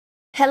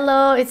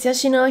Hello, it's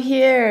Yoshino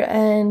here,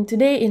 and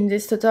today in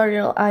this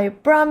tutorial I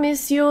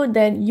promise you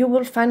that you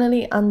will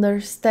finally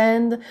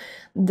understand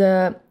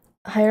the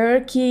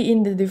hierarchy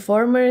in the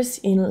deformers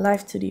in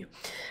Live2d.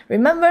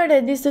 Remember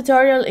that this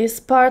tutorial is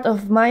part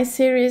of my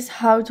series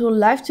How to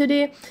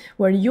Live2d,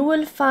 where you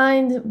will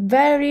find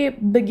very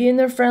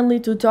beginner-friendly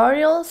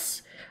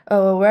tutorials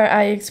where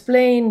I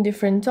explain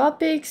different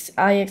topics,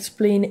 I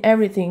explain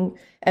everything,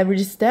 every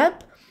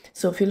step.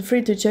 So feel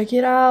free to check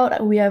it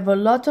out. We have a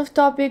lot of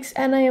topics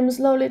and I am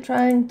slowly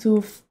trying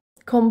to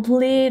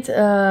complete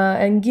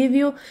and give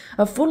you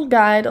a full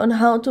guide on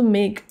how to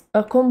make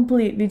a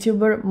complete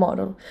VTuber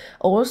model.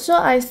 Also,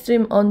 I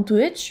stream on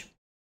Twitch.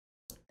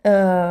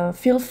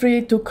 Feel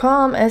free to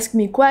come, ask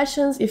me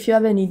questions if you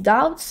have any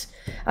doubts.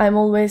 I'm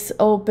always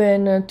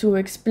open to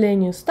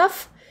explain you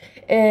stuff.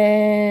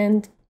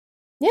 And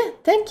yeah,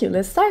 thank you.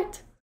 Let's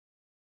start.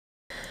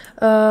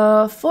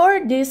 For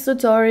this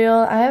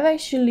tutorial, I have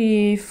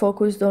actually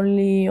focused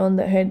only on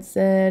the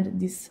headset,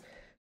 this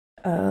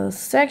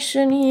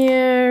section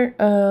here,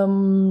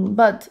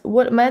 but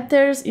what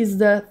matters is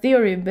the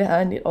theory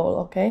behind it all,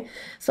 okay?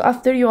 So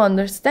after you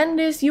understand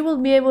this, you will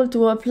be able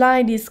to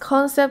apply these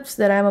concepts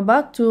that I'm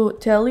about to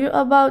tell you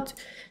about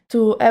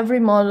to every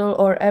model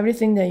or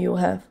everything that you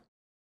have.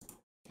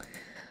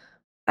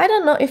 I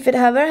don't know if it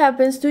ever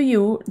happens to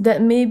you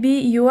that maybe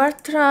you are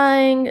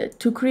trying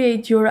to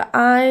create your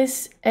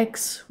eyes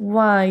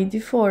XY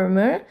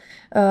deformer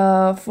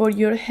for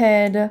your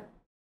head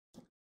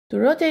to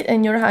rotate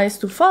and your eyes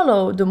to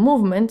follow the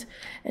movement,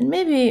 and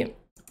maybe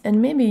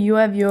you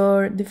have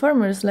your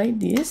deformers like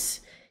this.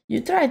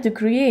 You try to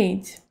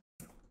create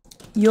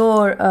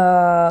your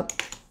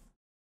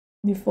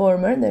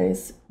deformer that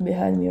is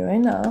behind me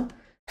right now.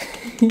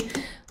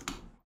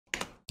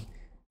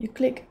 You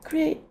click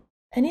create.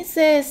 And it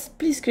says,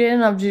 please create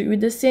an object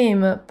with the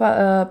same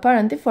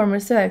parent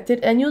deformer selected,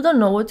 and you don't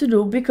know what to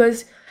do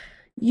because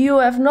you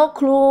have no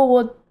clue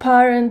what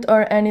parent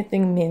or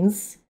anything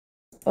means.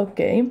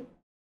 Okay,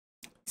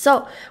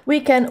 so we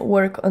can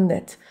work on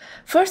that.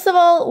 First of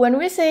all, when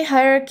we say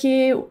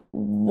hierarchy,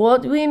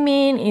 what we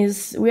mean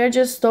is we are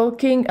just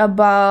talking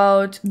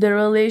about the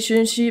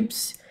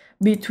relationships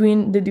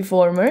between the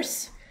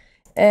deformers.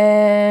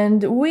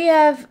 And we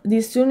have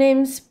these two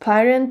names,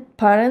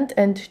 parent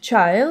and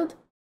child.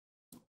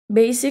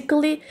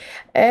 Basically,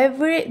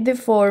 every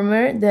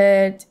deformer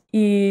that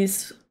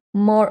is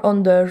more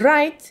on the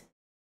right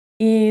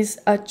is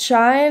a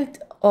child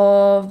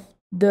of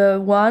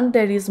the one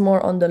that is more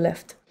on the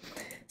left.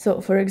 So,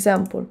 for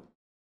example,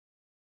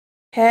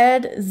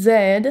 head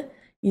Z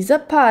is a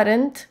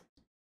parent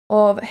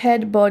of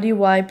head body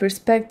Y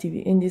perspective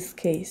in this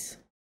case.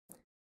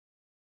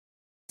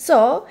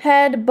 So,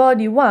 head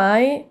body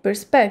Y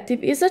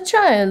perspective is a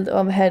child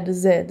of head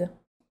Z.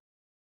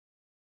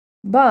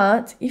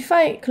 But if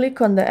I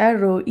click on the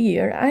arrow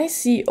here, I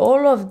see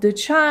all of the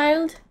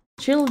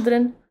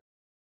children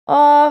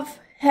of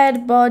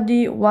head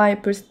body Y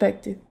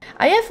perspective.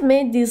 I have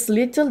made this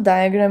little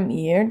diagram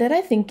here that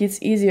I think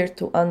it's easier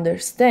to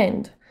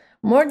understand.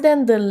 More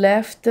than the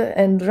left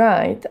and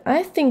right,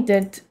 I think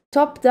that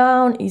top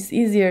down is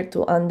easier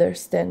to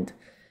understand.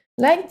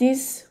 Like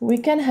this, we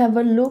can have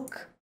a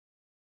look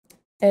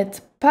at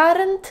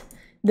parents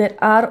that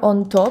are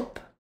on top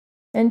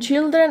and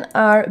children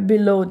are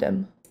below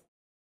them.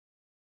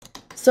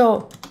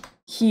 So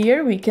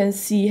here we can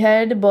see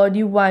head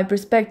body Y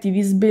perspective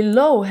is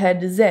below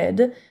head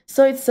Z,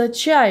 so it's a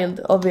child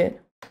of it.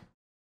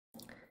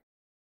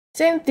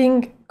 Same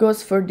thing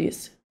goes for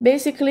this.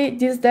 Basically,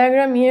 this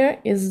diagram here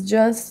is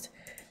just,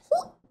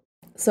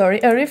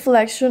 a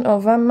reflection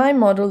of my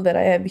model that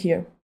I have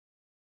here.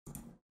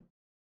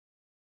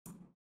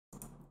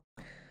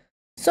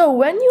 So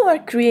when you are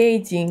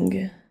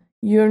creating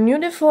your new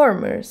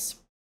deformers,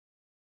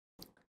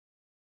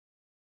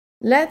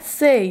 let's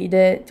say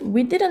that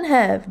we didn't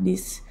have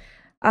this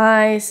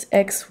eyes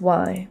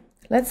XY.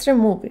 Let's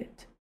remove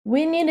it.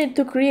 We needed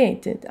to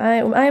create it.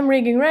 I'm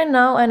rigging right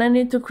now and I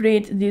need to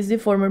create this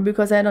deformer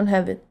because I don't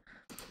have it.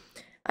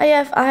 I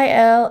have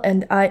IL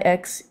and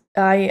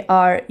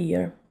IR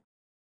here.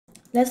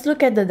 Let's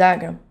look at the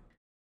diagram.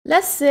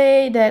 Let's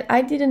say that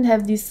I didn't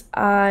have this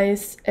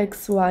eyes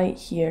XY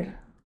here.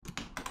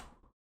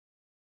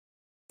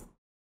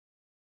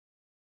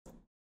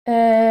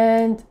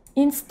 And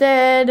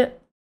instead,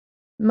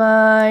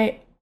 my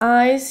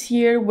eyes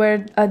here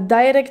were a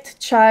direct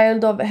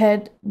child of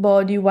head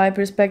body Y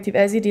perspective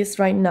as it is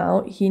right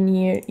now in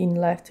here in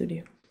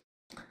Live2d.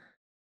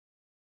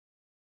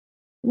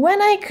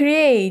 When I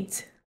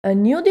create a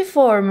new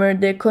deformer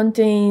that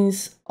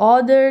contains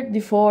other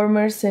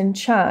deformers and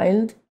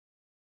child,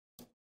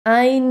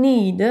 I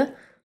need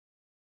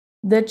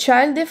the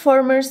child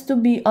deformers to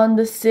be on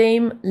the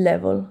same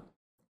level.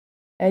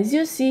 As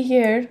you see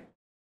here,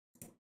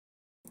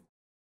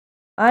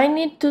 I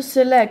need to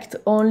select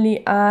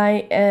only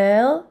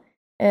IL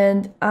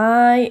and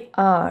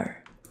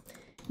IR,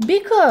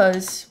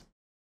 because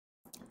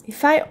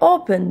if I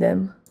open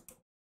them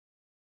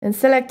and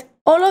select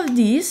all of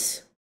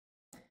these,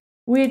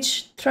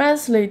 which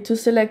translate to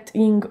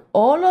selecting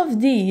all of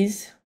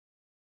these,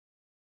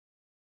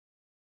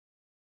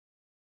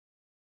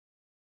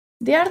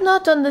 they are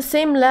not on the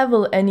same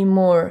level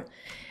anymore.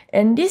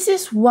 And this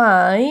is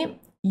why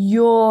we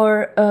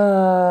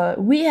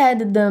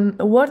had the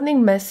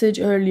warning message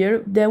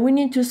earlier that we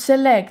need to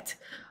select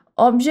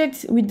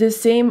objects with the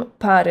same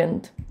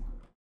parent.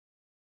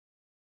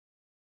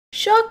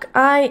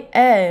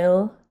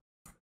 𝐋𝐈𝐍𝐿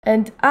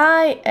and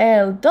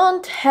IL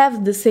don't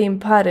have the same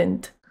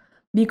parent,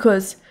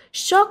 because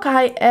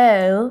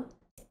𝐋𝐈𝐍𝐿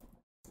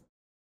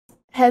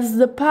has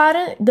the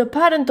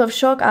parent of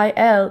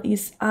𝐋𝐈𝐍𝐿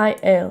is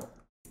IL.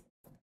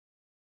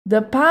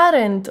 The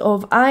parent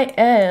of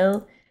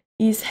IL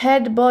is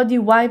head, body,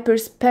 Y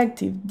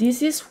perspective.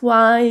 This is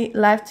why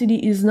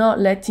Live2d is not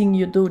letting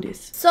you do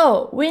this.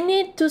 So we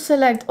need to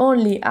select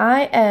only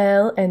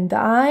IL and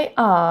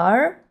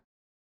IR,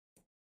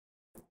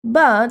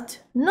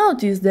 but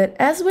notice that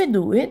as we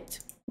do it,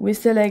 we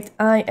select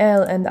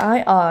IL and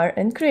IR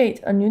and create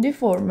a new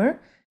deformer,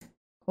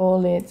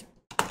 call it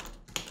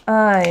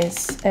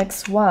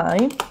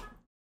𝐋𝐈𝐍𝐿,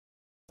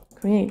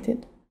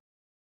 created.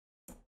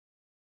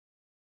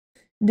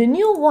 The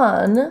new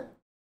one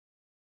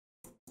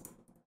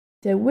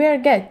that we're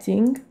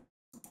getting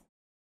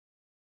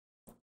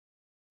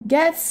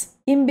gets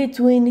in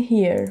between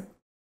here.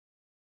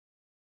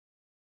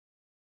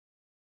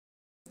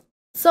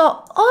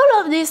 So all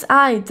of these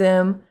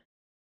items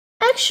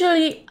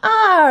actually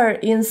are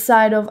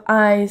inside of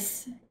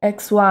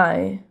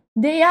𝐼𝑍𝐋𝐈.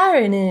 They are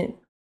in it.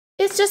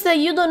 It's just that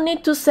you don't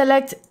need to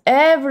select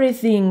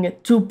everything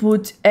to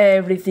put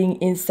everything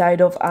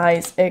inside of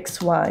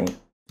𝐼𝑍𝐋𝐈.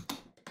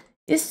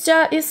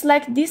 It's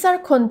like these are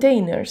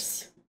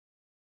containers.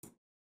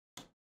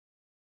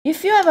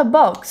 If you have a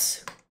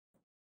box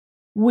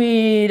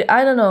with,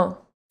 I don't know,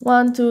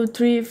 1, 2,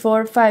 3,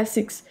 4, 5,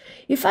 6.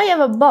 If I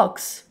have a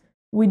box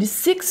with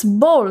 6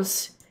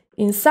 balls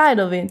inside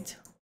of it,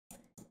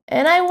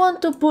 and I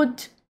want to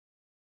put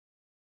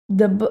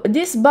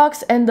this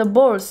box and the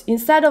balls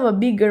inside of a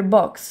bigger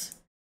box,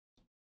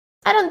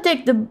 I don't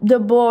take the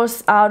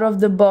balls out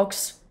of the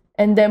box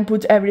and then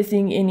put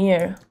everything in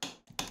here.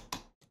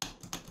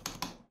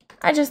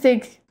 I just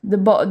take the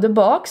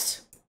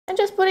box and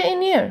just put it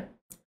in here,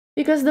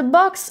 because the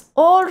box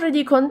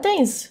already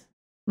contains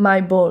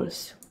my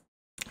balls.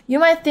 You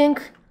might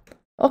think,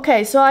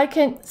 okay, so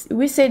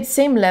we said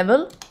same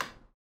level,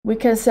 we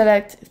can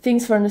select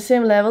things from the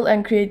same level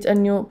and create a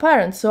new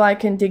parent. So I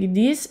can take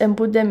these and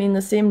put them in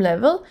the same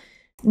level.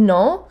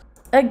 No,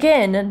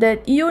 again,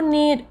 that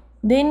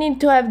they need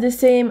to have the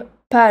same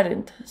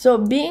parent. So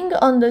being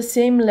on the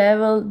same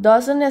level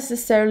doesn't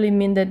necessarily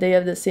mean that they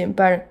have the same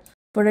parent.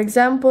 For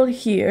example,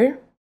 here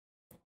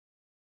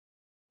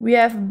we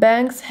have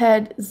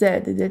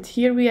𝐵𝐋𝐻𝐍 that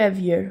here we have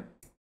here.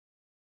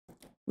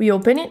 We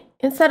open it,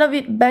 inside of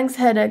it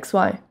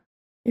𝐵𝐋𝐻𝐋𝐈.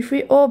 If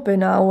we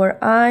open our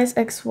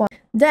𝐼𝑍𝐋𝐈,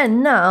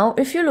 then now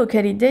if you look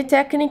at it, they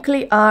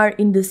technically are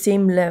in the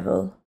same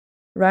level,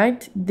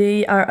 right?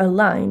 They are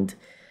aligned.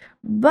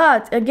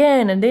 But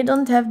again, they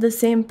don't have the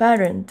same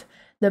parent.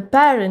 The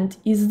parent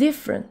is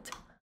different.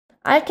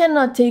 I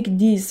cannot take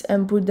these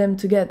and put them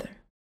together,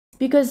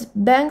 because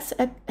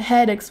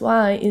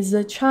𝐵𝐋𝐻𝐋𝐈 is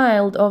a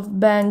child of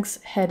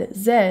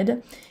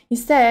𝐵𝐋𝐻𝐍.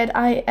 Instead,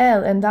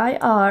 IL and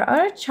IR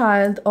are a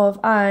child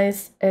of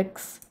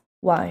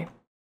𝐼𝑍𝐋𝐈.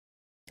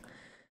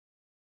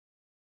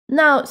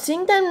 Now,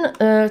 seeing them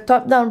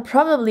top-down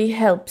probably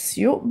helps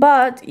you,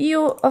 but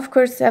you, of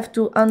course, have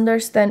to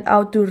understand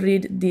how to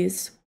read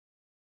this.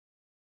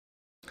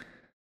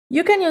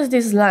 You can use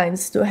these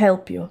lines to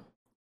help you.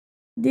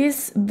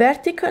 This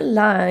vertical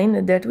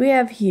line that we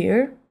have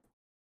here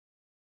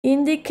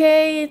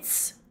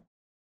indicates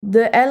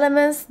the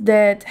elements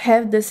that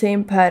have the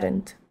same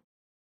parent.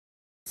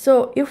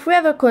 So if we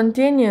have a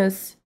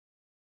continuous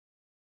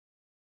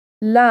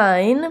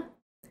line,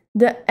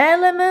 the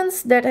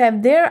elements that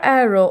have their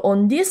arrow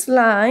on this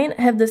line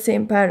have the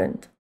same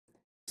parent.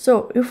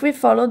 So if we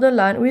follow the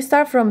line, we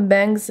start from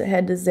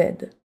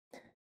𝐵𝐋𝐻𝐍.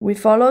 We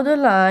follow the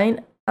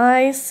line,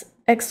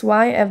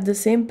 𝐼𝑍𝐋𝐈 have the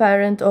same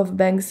parent of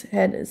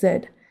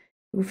𝐵𝐋𝐻𝐍.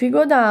 If we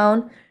go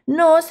down,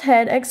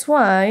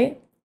 𝑁𝑜𝑠𝐻𝐋𝐈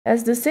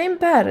has the same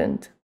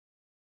parent,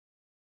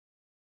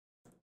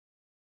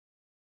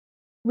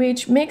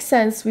 which makes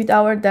sense with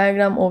our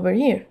diagram over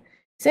here.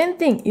 Same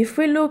thing, if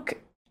we look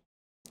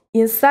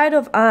inside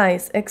of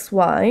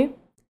𝐼𝑍𝐋𝐈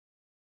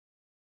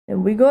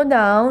and we go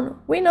down,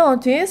 we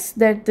notice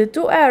that the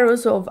two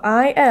arrows of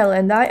IL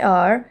and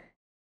IR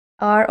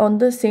are on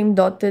the same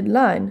dotted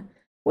line,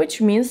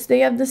 which means they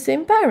have the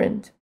same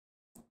parent,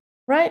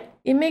 right?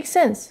 It makes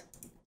sense.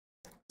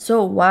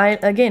 So while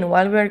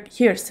we're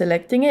here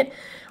selecting it,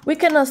 we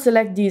cannot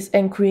select this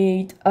and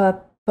create a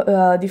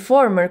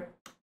deformer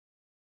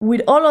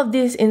with all of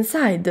this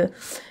inside,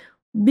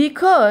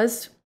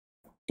 because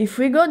if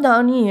we go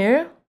down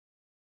here,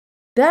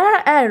 there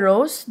are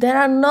arrows that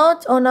are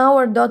not on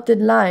our dotted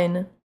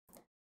line.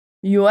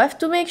 You have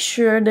to make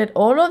sure that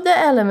all of the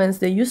elements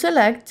that you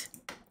select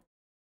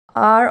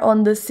are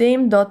on the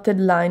same dotted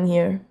line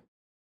here.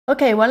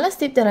 Okay, one last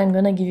tip that I'm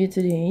gonna give you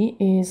today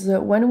is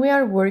when we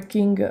are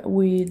working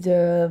with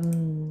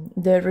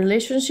the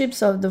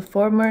relationships of the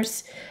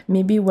deformers,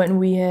 maybe when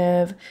we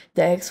have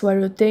the XY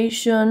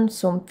rotation,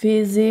 some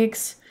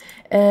physics,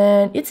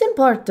 and it's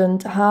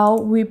important how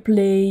we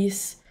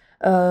place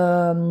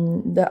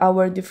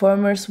our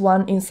deformers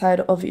one inside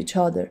of each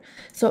other.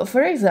 So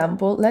for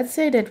example, let's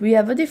say that we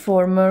have a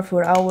deformer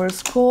for our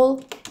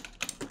skull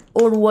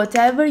or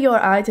whatever your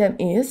item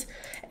is,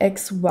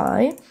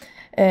 XY,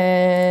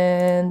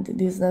 and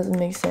this doesn't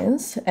make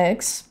sense,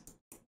 X,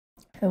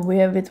 and we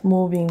have it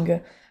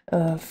moving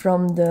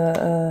from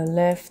the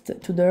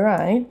left to the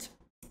right.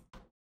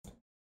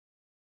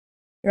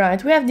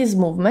 Right, we have this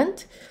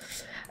movement.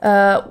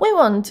 We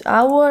want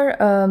our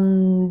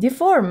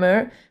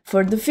deformer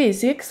for the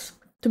physics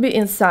to be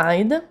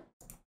inside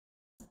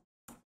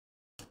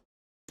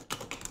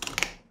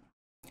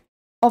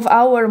of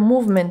our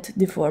movement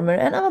deformer,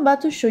 and I'm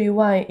about to show you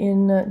why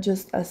in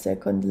just a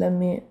second. Let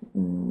me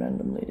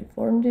randomly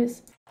deform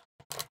this.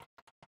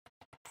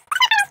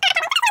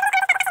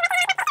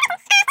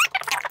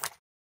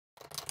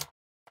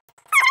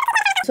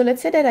 So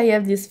let's say that I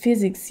have this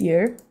physics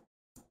here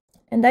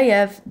and I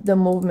have the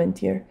movement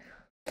here.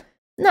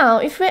 Now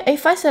if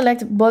I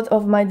select both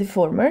of my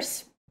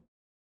deformers,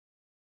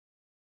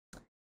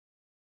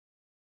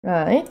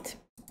 right,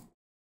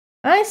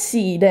 I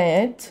see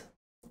that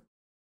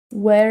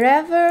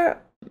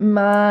wherever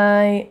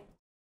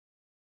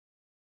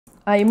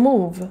I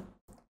move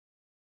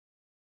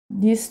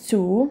these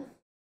two,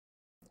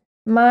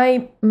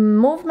 my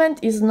movement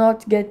is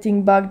not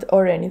getting bugged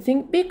or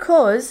anything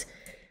because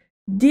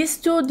these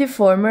two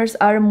deformers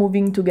are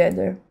moving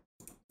together.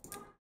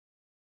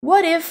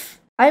 What if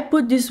I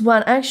put this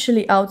one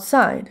actually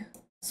outside?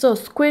 So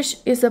squish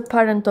is a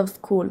parent of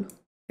school,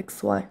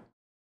 XY.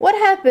 What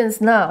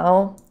happens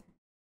now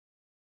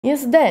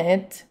is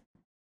that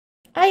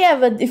I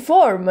have a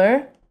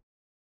deformer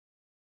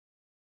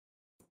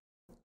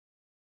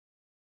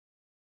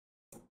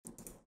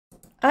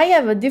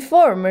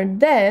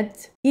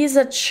that is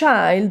a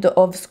child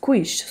of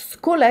squish.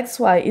 School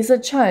XY is a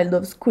child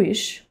of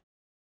squish.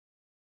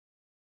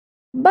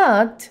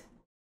 But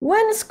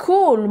when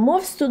school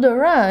moves to the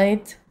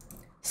right,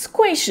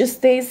 squish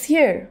stays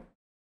here.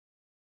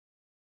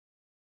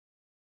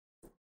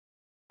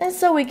 And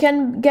so we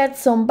can get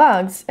some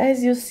bugs.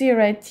 As you see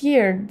right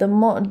here,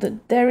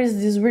 there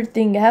is this weird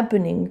thing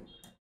happening.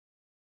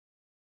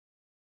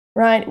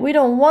 Right? We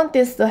don't want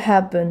this to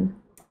happen.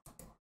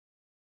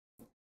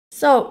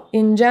 So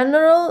in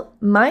general,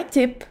 my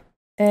tip,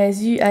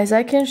 as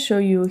I can show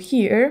you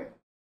here,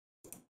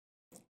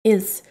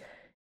 is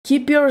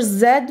keep your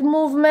Z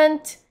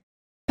movement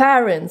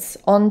parents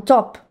on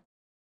top.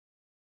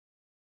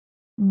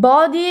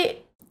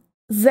 Body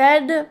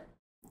Z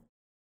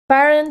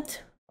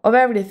parent of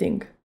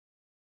everything.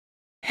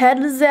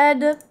 Head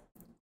Z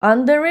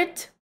under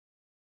it.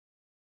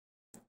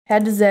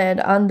 Head Z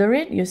under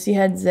it. You see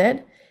head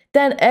Z.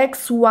 Then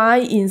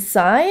XY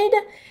inside.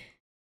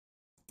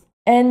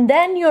 And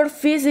then your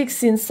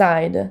physics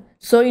inside.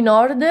 So in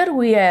order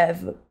we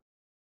have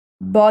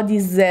body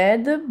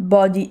Z,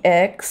 body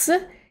X,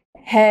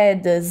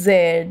 head Z,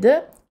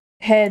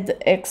 head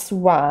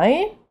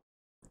XY,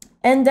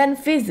 and then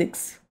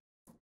physics.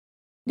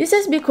 This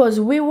is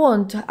because we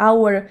want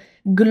our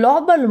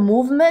global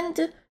movement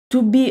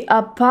to be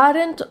a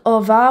parent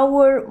of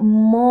our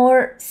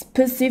more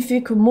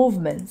specific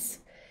movements.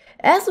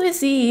 As we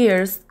see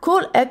here,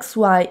 school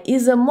XY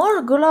is a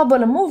more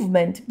global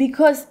movement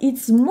because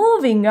it's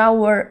moving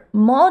our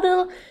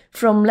model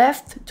from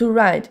left to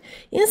right.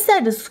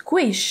 Instead,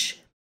 squish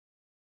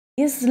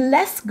is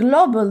less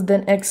global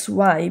than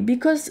XY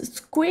because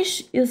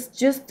squish is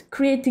just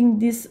creating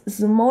this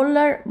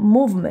smaller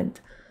movement.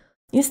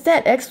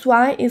 Instead,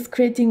 XY is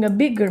creating a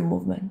bigger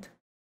movement.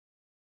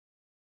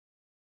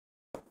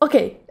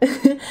 Okay,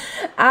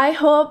 I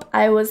hope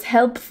I was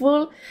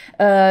helpful.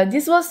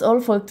 This was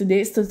all for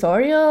today's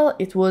tutorial.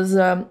 It was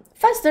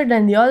faster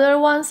than the other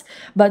ones,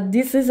 but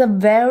this is a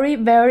very,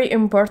 very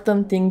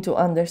important thing to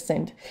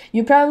understand.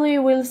 You probably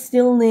will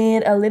still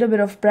need a little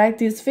bit of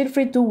practice. Feel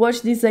free to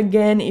watch this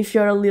again if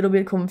you're a little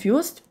bit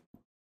confused.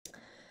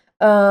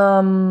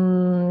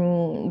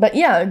 But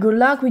yeah, good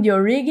luck with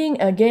your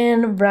rigging.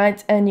 Again,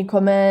 write any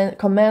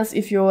comments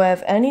if you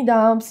have any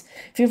doubts.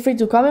 Feel free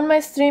to comment my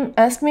stream,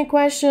 ask me a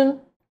question.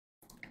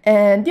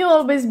 And you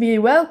always be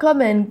welcome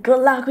and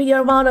good luck with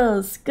your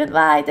models.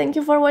 Goodbye, thank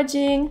you for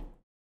watching.